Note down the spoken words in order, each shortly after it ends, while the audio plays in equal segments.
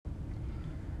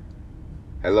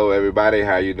Hello everybody,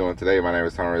 how you doing today? My name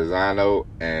is Tony Rosano,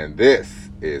 and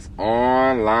this is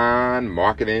Online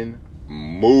Marketing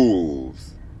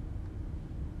Moves,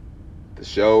 the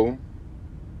show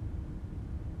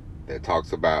that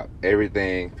talks about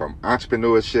everything from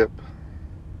entrepreneurship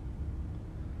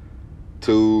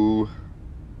to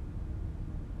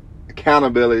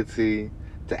accountability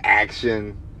to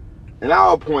action and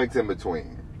all points in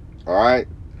between. Alright?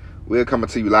 We're coming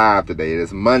to you live today. It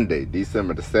is Monday,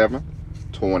 December the 7th.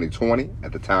 2020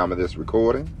 at the time of this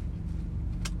recording.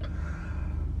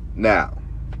 Now,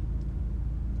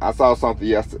 I saw something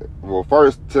yesterday. Well,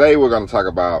 first, today we're going to talk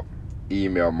about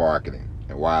email marketing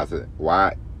and why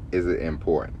is it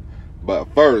important.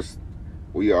 But first,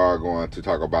 we are going to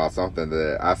talk about something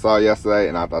that I saw yesterday,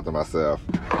 and I thought to myself,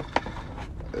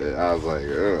 I was like,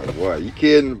 what, are you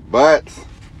kidding? But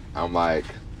I'm like,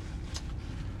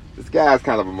 this guy's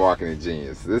kind of a marketing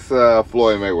genius. This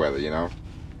Floyd Mayweather, you know.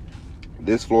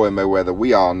 This Floyd Mayweather,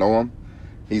 we all know him.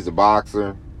 He's a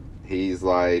boxer. He's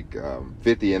like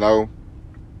 50-0.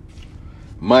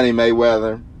 Money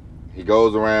Mayweather. He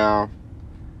goes around.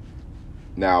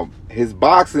 Now his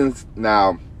boxing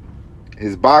style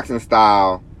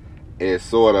is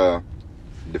sort of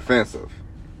defensive.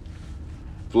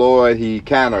 Floyd, he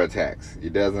counterattacks.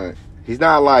 He's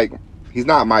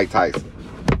not Mike Tyson.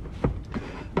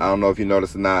 I don't know if you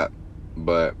noticed or not,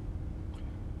 but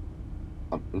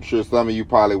I'm sure some of you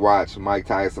probably watched Mike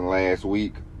Tyson last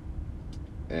week,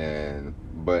 but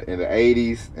in the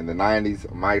 80s and the 90s,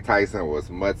 Mike Tyson was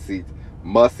must-see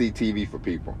TV for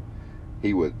people.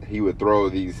 He would throw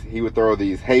these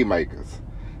haymakers,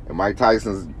 and Mike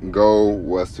Tyson's goal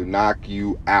was to knock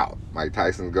you out. Mike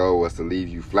Tyson's goal was to leave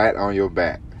you flat on your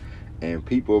back, and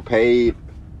people paid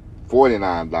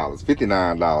 $49,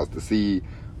 $59 to see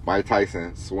Mike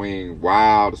Tyson swing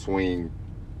wild, swing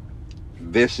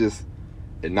vicious,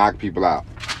 and knock people out.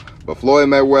 But Floyd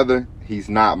Mayweather, he's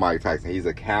not Mike Tyson. He's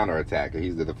a counterattacker.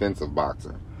 He's a defensive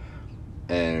boxer.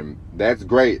 And that's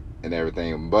great and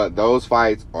everything, but those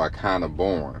fights are kind of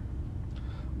boring.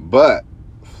 But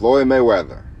Floyd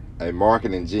Mayweather, a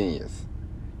marketing genius,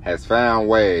 has found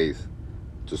ways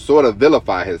to sort of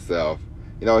vilify himself.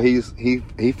 You know, he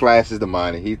flashes the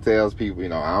money. He tells people, you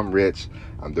know, I'm rich,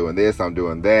 I'm doing this, I'm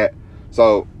doing that.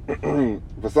 So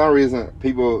for some reason,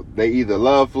 people, they either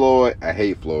love Floyd or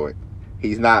hate Floyd.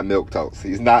 He's not milquetoast.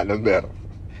 He's not in the middle.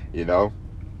 You know,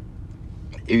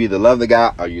 you either love the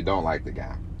guy or you don't like the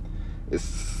guy.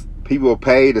 It's people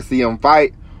pay to see him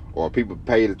fight, or people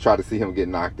pay to try to see him get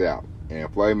knocked out.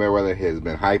 And Floyd Mayweather has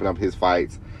been hyping up his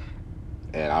fights.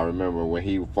 And I remember when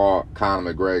he fought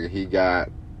Conor McGregor,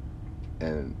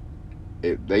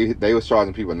 they was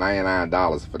charging people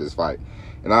 $99 for this fight.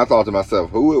 And I thought to myself,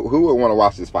 who would want to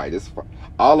watch this fight?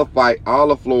 All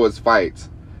of Floyd's fights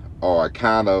are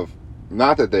kind of,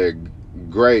 not that they're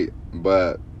great,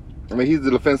 but I mean, he's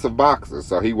a defensive boxer,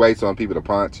 so he waits on people to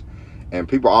punch. And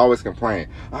people always complain,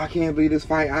 I can't believe this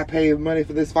fight. I paid money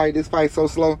for this fight. This fight's so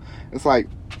slow. It's like,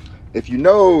 if you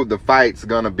know the fight's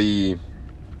gonna be,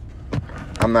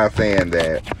 I'm not saying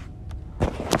that.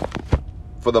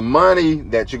 For the money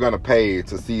that you're gonna pay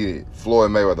to see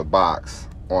Floyd Mayweather box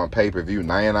on pay-per-view,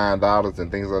 $99 and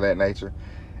things of that nature,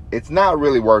 it's not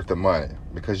really worth the money,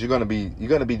 because you're gonna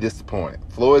be disappointed.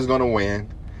 Floyd's gonna win.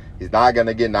 He's not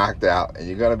gonna get knocked out, and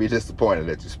you're gonna be disappointed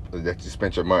that you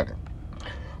spent your money.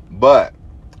 But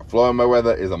Floyd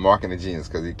Mayweather is a marketing genius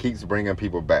because he keeps bringing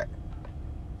people back.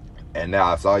 And now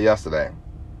I saw yesterday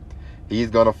he's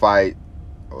gonna fight.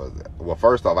 Well,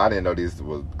 first off, I didn't know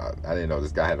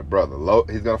this guy had a brother.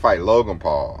 He's gonna fight Logan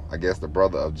Paul, I guess the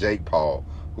brother of Jake Paul,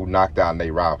 who knocked out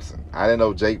Nate Robinson. I didn't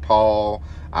know Jake Paul.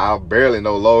 I barely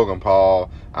know Logan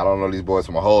Paul. I don't know these boys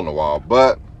from a hole in the wall.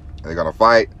 But they're going to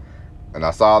fight. And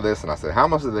I saw this and I said, how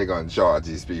much are they going to charge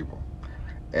these people?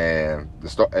 And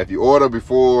if you order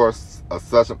before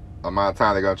such amount of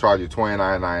time, they're going to charge you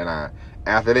 $29.99.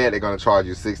 After that, they're going to charge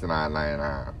you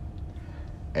 $69.99.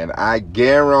 And I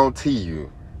guarantee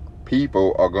you,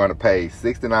 people are going to pay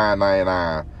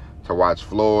 $69.99 to watch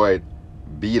Floyd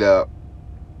beat up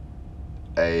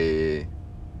a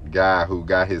guy who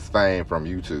got his fame from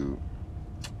YouTube.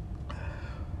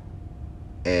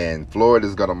 And Floyd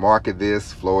is going to market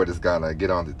this. Floyd is going to get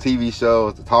on the TV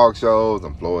shows, the talk shows,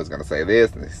 and Floyd's going to say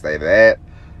this and say that.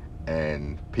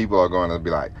 And people are going to be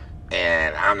like,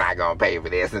 man, I'm not going to pay for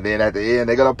this. And then at the end,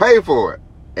 they're going to pay for it.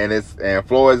 And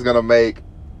Floyd's going to make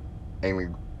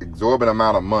an exorbitant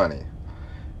amount of money.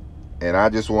 And I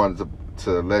just wanted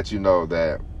to let you know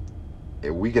that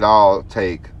if we could all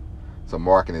take some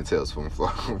marketing tips from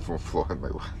Floyd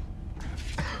Mayweather.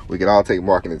 We can all take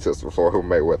marketing tips from Floyd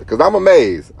Mayweather. Because I'm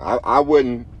amazed. I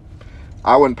wouldn't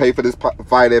I wouldn't pay for this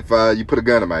fight if you put a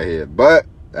gun in my head. But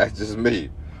that's just me.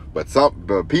 But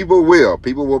people will.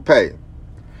 People will pay.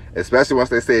 Especially once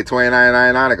they say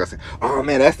 $29.99, they're going to say, oh,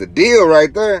 man, that's the deal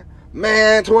right there.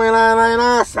 Man,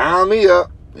 $29.99, sign me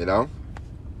up, you know.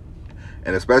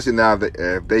 And especially now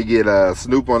if they get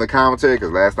Snoop on the commentary,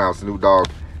 because last time Snoop Dogg,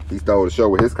 he stole the show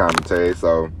with his commentary,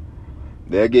 so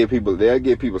they'll get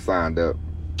people signed up.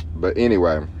 But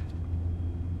anyway,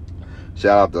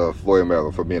 shout out to Floyd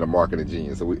Mayweather for being a marketing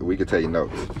genius. So we can take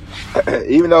notes.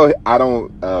 Even though I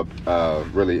don't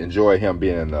really enjoy him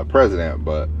being the president,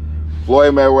 but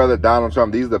Floyd Mayweather, Donald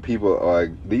Trump, these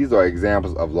are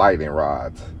examples of lightning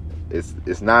rods.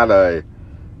 It's not a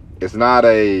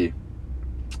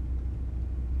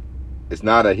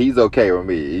he's okay with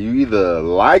me. You either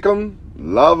like him,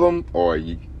 love him, or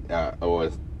you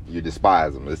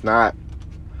despise him. It's not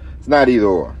either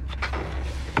or.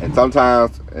 And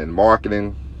sometimes in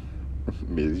marketing,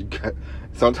 the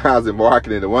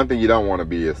one thing you don't want to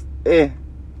be is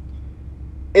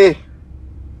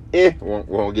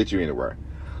won't get you anywhere.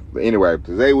 But anyway,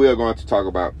 today we are going to talk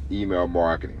about email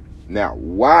marketing. Now,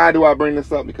 why do I bring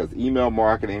this up? Because email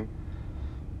marketing,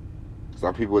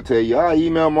 some people will tell you,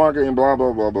 email marketing, blah,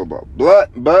 blah, blah, blah, blah.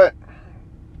 But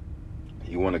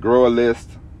you want to grow a list,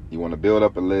 you want to build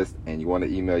up a list, and you want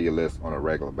to email your list on a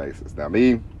regular basis. Now,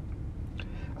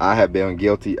 I have been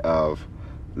guilty of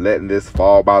letting this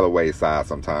fall by the wayside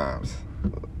sometimes.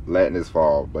 Letting this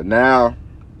fall. But now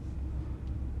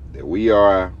that we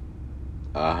are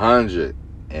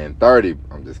 130,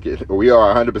 I'm just kidding. We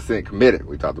are 100% committed.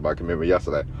 We talked about commitment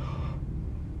yesterday.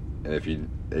 And if you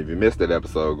missed that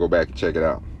episode, go back and check it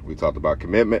out. We talked about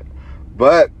commitment.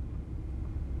 But,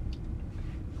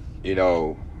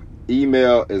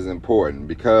 email is important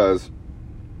because,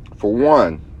 for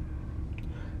one,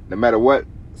 no matter what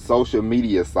social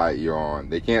media site you're on,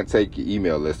 they can't take your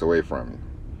email list away from you.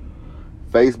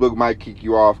 Facebook might kick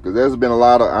you off because there's been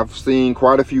I've seen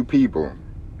quite a few people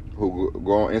who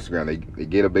go on Instagram, they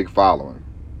get a big following,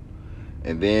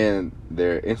 and then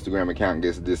their Instagram account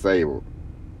gets disabled.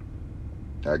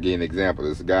 I'll give you an example.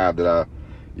 This guy that I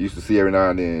used to see every now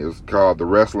and then, it was called The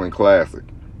Wrestling Classic.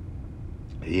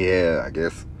 He had, I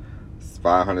guess,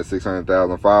 500,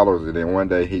 600,000 followers, and then one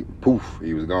day he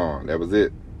was gone. That was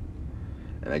it.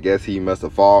 And I guess he must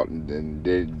have fought, and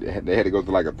they had to go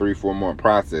through like a 3-4 month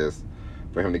process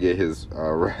for him to get his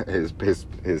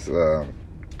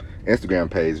Instagram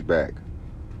page back.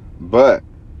 But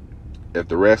if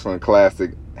the Wrestling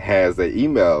Classic has an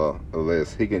email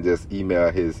list, he can just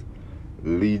email his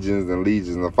legions and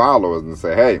legions of followers and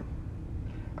say, hey,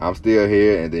 I'm still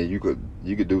here. And then you could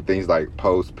do things like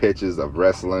post pictures of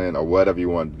wrestling or whatever you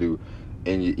want to do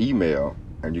in your email,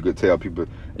 and you could tell people,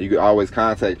 you could always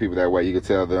contact people that way. You could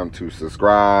tell them to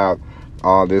subscribe,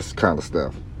 all this kind of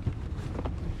stuff.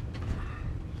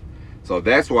 So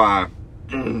that's why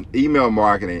email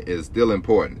marketing is still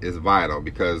important. It's vital,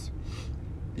 because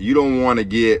you don't want to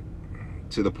get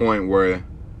to the point where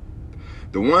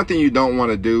the one thing you don't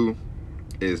want to do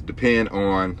is depend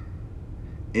on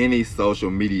any social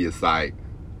media site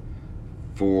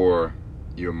for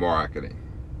your marketing.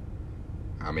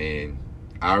 I mean,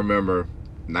 I remember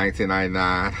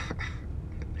 1999,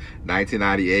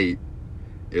 1998,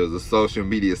 it was a social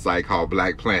media site called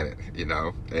Black Planet, and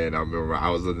I remember I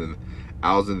was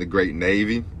in the Great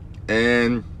Navy,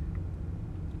 and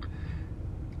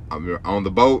I'm on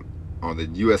the boat on the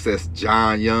USS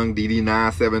John Young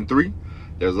DD-973.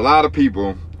 There's a lot of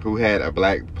people who had a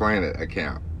Black Planet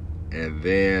account, and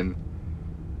then,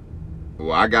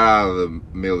 I got out of the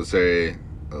military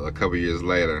a couple years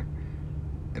later,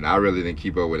 and I really didn't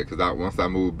keep up with it, because once I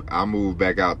moved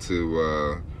back out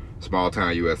to small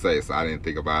town USA, so I didn't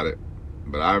think about it.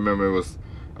 But I remember it was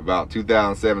about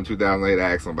 2007, 2008,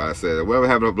 I asked somebody, I said, whatever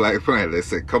happened to Black Planet? They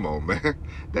said, come on, man,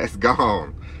 that's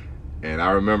gone. And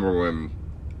I remember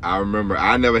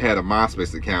I never had a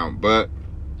MySpace account, but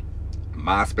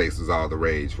MySpace was all the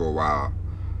rage for a while.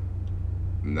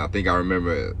 And I think I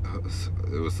remember it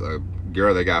was a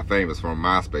girl that got famous from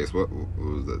MySpace. What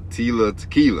was it? Tila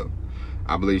Tequila.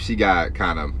 I believe she got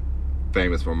kind of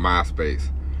famous from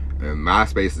MySpace. And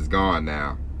MySpace is gone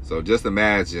now. So just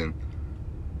imagine,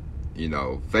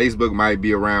 Facebook might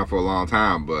be around for a long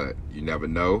time, but you never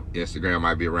know. Instagram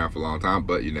might be around for a long time,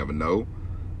 but you never know.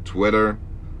 Twitter,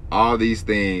 all these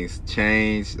things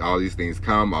change, all these things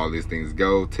come, all these things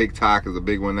go. TikTok is a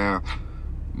big one now.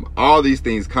 All these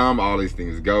things come, all these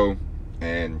things go,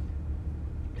 and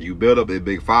you build up a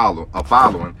big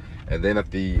following, and then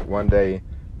if one day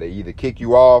they either kick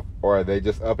you off or they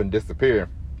just up and disappear,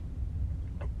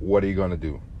 what are you going to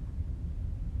do?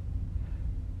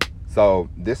 So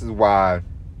this is why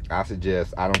I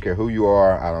suggest, I don't care who you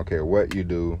are, I don't care what you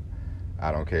do,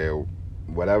 I don't care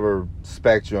whatever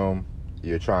spectrum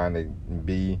you're trying to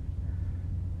be,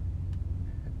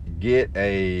 get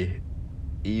an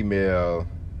email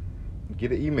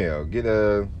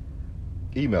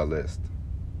list.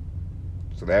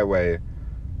 So that way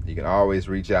you can always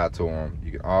reach out to them.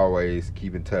 You can always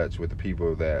keep in touch with the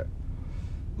people that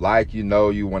like you, know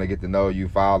you, want to get to know you,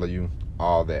 follow you,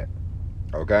 all that.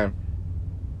 Okay?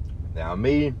 Now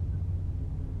me,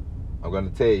 I'm going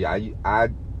to tell you, I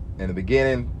in the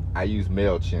beginning, I used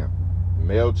MailChimp.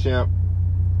 MailChimp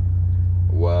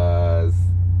was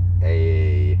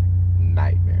a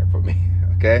nightmare for me.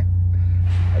 Okay?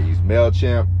 I used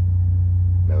MailChimp.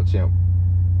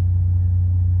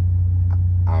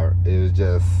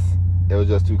 It was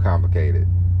just too complicated.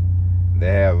 They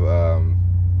have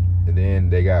and then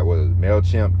they got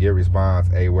MailChimp, GetResponse,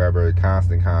 Aweber,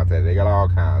 Constant Contact. They got all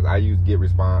kinds. I use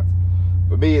GetResponse.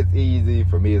 For me, it's easy.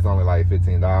 For me, it's only like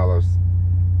 $15.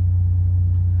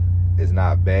 It's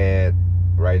not bad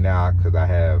right now because I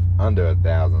have under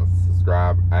 1,000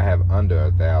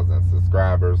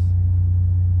 subscribers.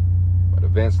 But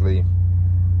eventually,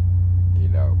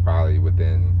 probably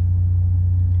within,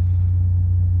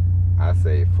 I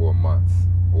say 4 months,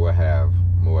 we'll have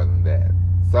more than that.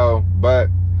 So, but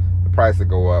the price will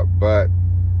go up. But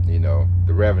the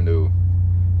revenue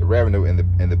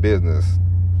in the business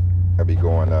will be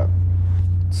going up.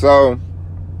 So,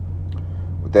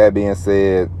 with that being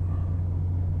said,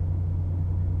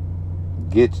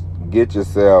 get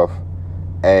yourself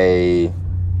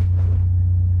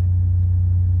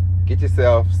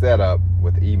set up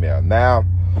with email. Now,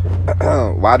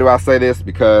 why do I say this?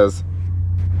 Because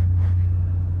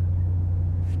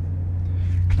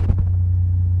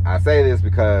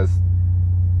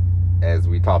as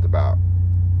we talked about,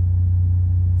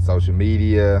 social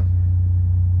media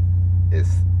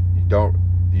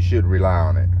you should rely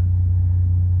on it.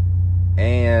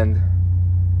 And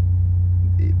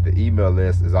the email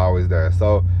list is always there.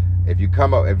 So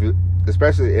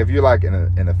especially if you're like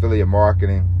in affiliate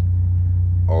marketing,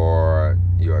 or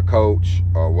you're a coach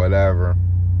or whatever,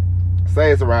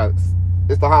 say it's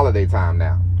the holiday time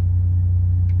now.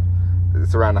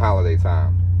 It's around the holiday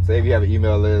time. Say if you have an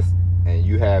email list and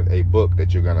you have a book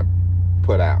that you're gonna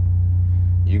put out,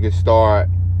 you can start,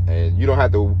 and you don't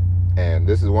have to. And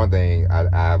this is one thing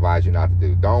I advise you not to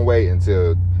do. Don't wait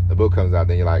until the book comes out,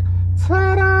 then you're like,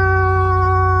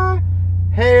 ta-da!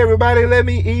 Hey everybody, let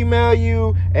me email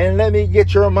you and let me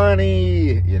get your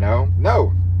money.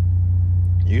 No.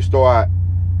 You start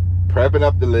prepping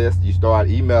up the list. You start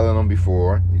emailing them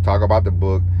before. You talk about the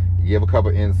book. You give a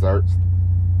couple inserts.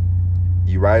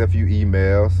 You write a few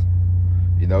emails.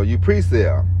 You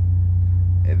pre-sell.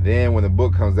 And then when the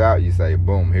book comes out, you say,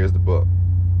 boom, here's the book.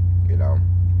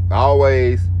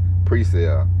 Always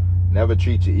pre-sale. Never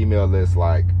treat your email list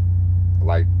like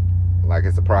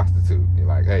it's a prostitute. You're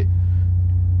like, hey,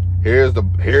 here's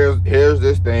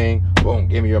this thing. Boom,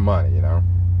 give me your money. Now,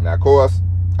 of course,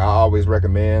 I always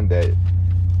recommend that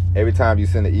every time you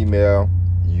send an email,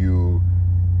 you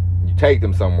take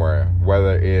them somewhere,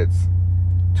 whether it's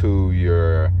to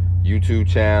your YouTube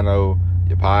channel,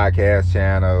 your podcast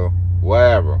channel,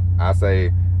 whatever. I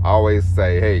always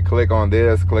say, hey, click on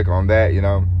this, click on that,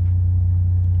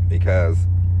 because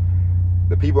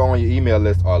the people on your email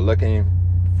list are looking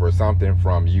for something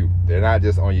from you. They're not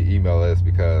just on your email list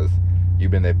because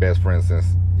you've been their best friend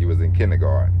since you was in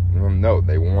kindergarten. No,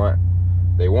 they want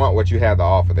what you have to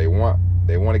offer. They want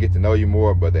to get to know you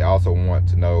more, but they also want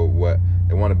to know what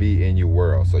they want to be in your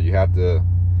world. So you have to,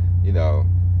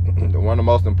 one of the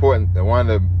most important,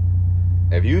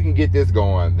 if you can get this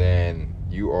going, then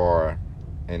you are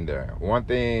in there. One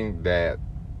thing that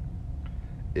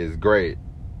is great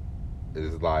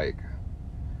is like,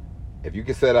 if you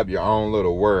can set up your own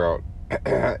little world,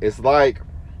 it's like,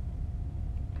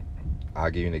 I'll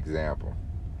give you an example.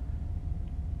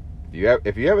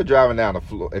 If you ever driving down to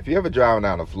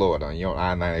Florida and you're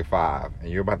on I-95 and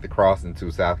you're about to cross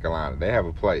into South Carolina, they have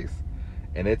a place,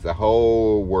 and it's a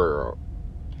whole world.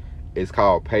 It's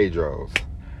called Pedro's,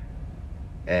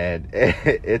 and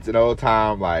it's an old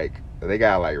time, like, they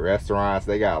got like restaurants,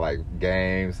 they got like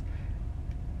games.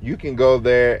 You can go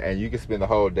there and you can spend the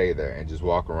whole day there and just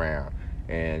walk around,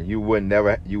 and you would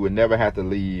never have to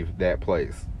leave that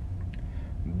place.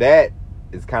 That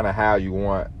is kind of how you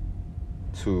want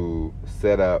to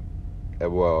set up,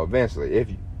 well, eventually,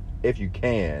 if you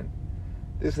can,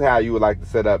 this is how you would like to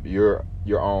set up your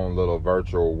own little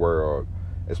virtual world,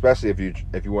 especially if you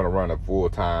want to run a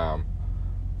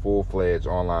full-fledged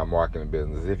online marketing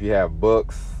business. If you have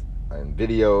books and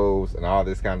videos and all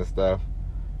this kind of stuff,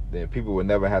 then people would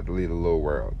never have to leave the little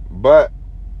world. But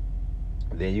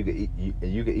then you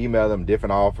could email them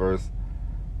different offers,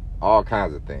 all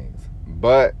kinds of things.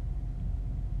 But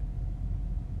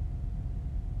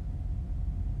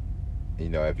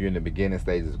if you're in the beginning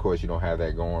stages, of course you don't have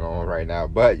that going on right now.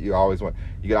 But you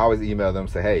can always email them,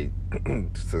 say, hey,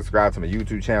 subscribe to my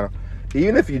YouTube channel.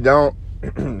 Even if you don't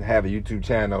have a YouTube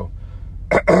channel,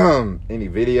 any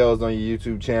videos on your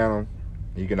YouTube channel,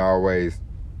 you can always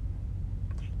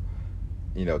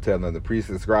tell them to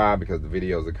pre-subscribe because the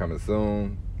videos are coming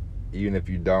soon. Even if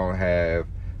you don't have,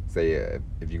 say,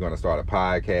 if you're going to start a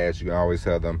podcast, you can always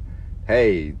tell them,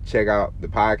 hey, check out the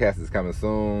podcast is coming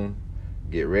soon.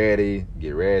 Get ready.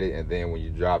 And then when you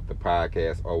drop the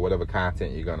podcast or whatever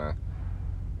content you're going to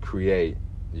create,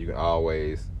 you can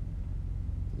always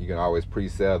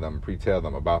pre-tell them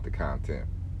about the content.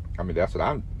 I mean, I've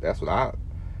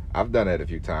done that a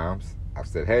few times. I've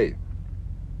said, hey,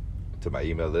 to my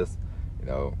email list,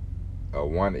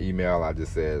 one email I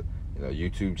just said,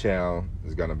 YouTube channel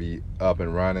is gonna be up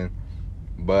and running.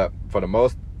 But for the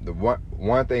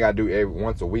one thing I do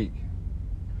once a week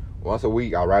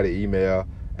I'll write an email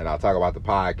and I'll talk about the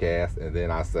podcast, and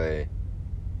then I say,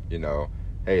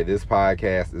 hey, this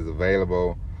podcast is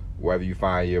available wherever you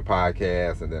find your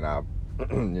podcast, and then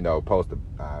I'll post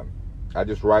I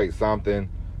just write something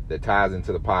that ties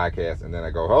into the podcast, and then I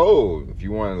go, oh, if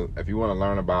you want to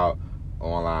learn about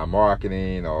online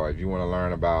marketing, or if you want to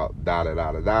learn about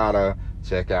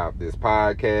check out this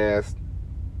podcast.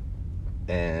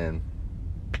 And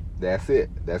that's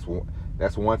it. That's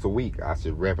once a week. I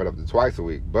should ramp it up to twice a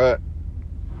week. But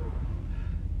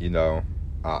you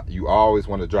always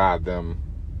want to drive them.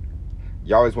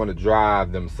 You always want to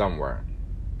drive them somewhere.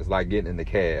 It's like getting in the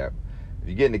cab. If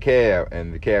you get in the cab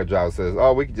and the cab driver says,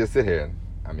 oh, we can just sit here,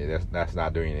 I mean, that's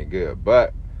not doing any good.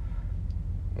 But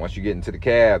once you get into the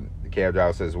cab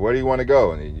driver says, where do you want to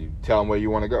go? And then you tell them where you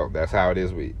want to go. That's how it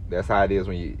is. That's how it is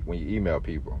when you email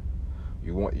people.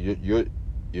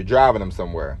 You're driving them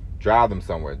somewhere. Drive them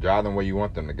somewhere. Drive them where you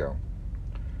want them to go.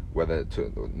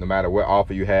 No matter what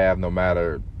offer you have, no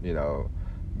matter,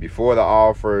 before the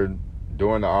offer,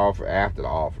 during the offer, after the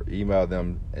offer, email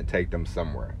them and take them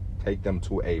somewhere. Take them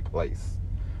to a place.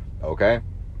 Okay?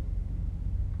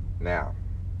 Now,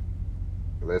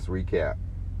 let's recap.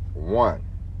 1,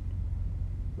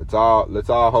 let's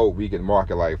all hope we can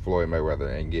market like Floyd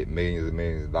Mayweather and get millions and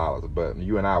millions of dollars. But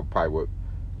you and I probably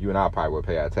would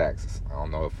pay our taxes. I don't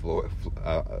know if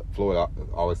Floyd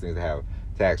always seems to have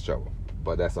tax trouble,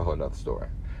 but that's a whole nother story.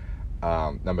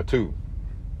 Number 2,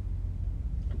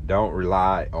 don't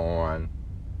rely on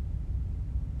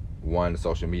one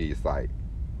social media site.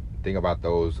 Think about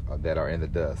those that are in the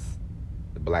dust.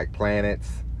 The Black Planets,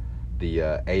 the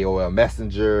AOL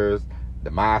Messengers, the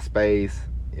MySpace,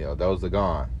 those are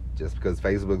gone. Just because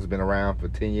Facebook's been around for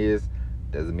 10 years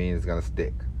doesn't mean it's going to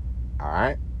stick. All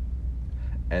right?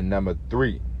 And number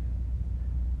 3,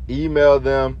 email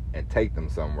them and take them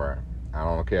somewhere. I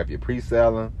don't care if you're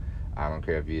pre-selling. I don't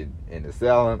care if you're into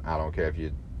selling. I don't care if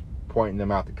you're pointing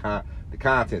them out the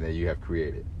content that you have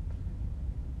created.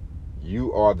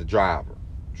 You are the driver.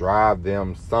 Drive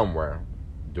them somewhere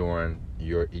during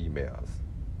your emails.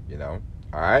 All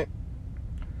right?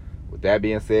 With that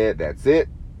being said, that's it.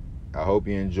 I hope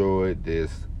you enjoyed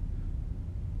this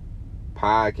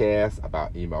podcast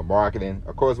about email marketing.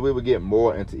 Of course, we will get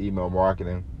more into email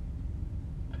marketing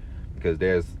because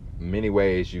there's many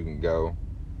ways you can go.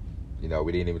 We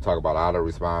didn't even talk about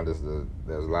autoresponders.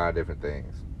 There's a lot of different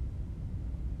things.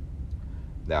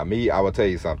 Now, I will tell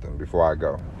you something before I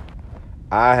go.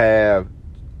 I have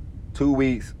 2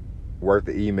 weeks worth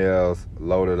of emails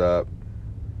loaded up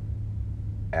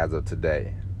as of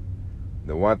today.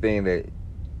 The one thing that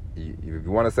if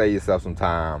you want to save yourself some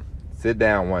time, sit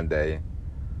down one day,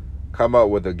 come up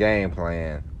with a game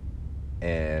plan,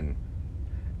 and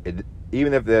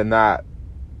even if they're not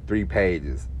 3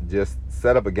 pages, just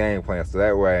set up a game plan so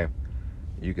that way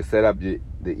you can set up the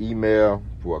email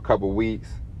for a couple weeks.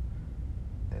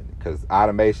 Because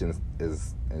automation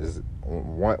is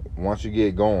once you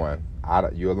get going,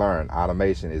 you'll learn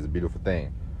automation is a beautiful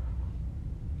thing.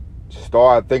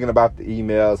 Start thinking about the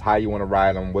emails, how you want to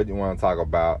write them, what you want to talk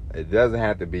about. It doesn't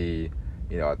have to be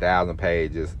 1,000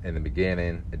 pages in the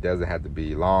beginning. It doesn't have to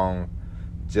be long.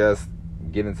 Just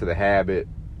get into the habit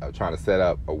of trying to set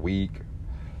up a week.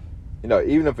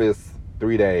 Even if it's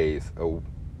 3 days,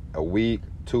 a week,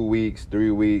 2 weeks,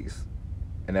 3 weeks,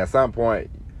 and at some point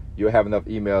you'll have enough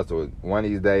emails so one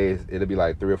of these days it'll be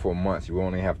like 3 or 4 months. You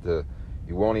won't even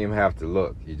have to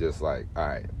look. You just like, all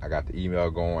right, I got the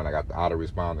email going, I got the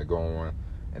autoresponder going,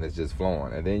 and it's just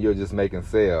flowing. And then you're just making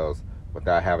sales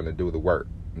without having to do the work.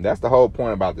 And that's the whole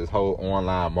point about this whole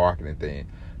online marketing thing.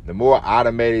 The more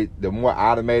automated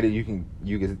you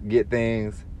can get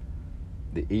things,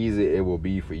 the easier it will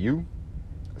be for you.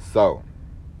 So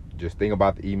just think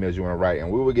about the emails you want to write,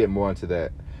 and we will get more into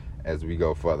that as we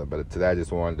go further. But today I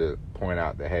just wanted to point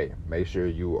out that, hey, make sure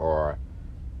you are,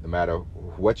 no matter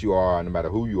what you are, no matter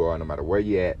who you are, no matter where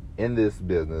you're at in this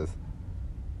business,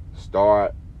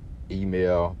 start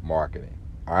email marketing.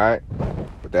 All right?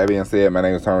 With that being said, my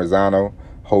name is Tony Rizzano.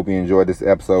 Hope you enjoyed this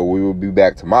episode. We will be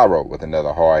back tomorrow with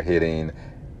another hard-hitting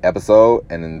episode.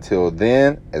 And until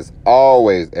then, as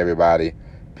always, everybody,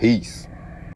 peace.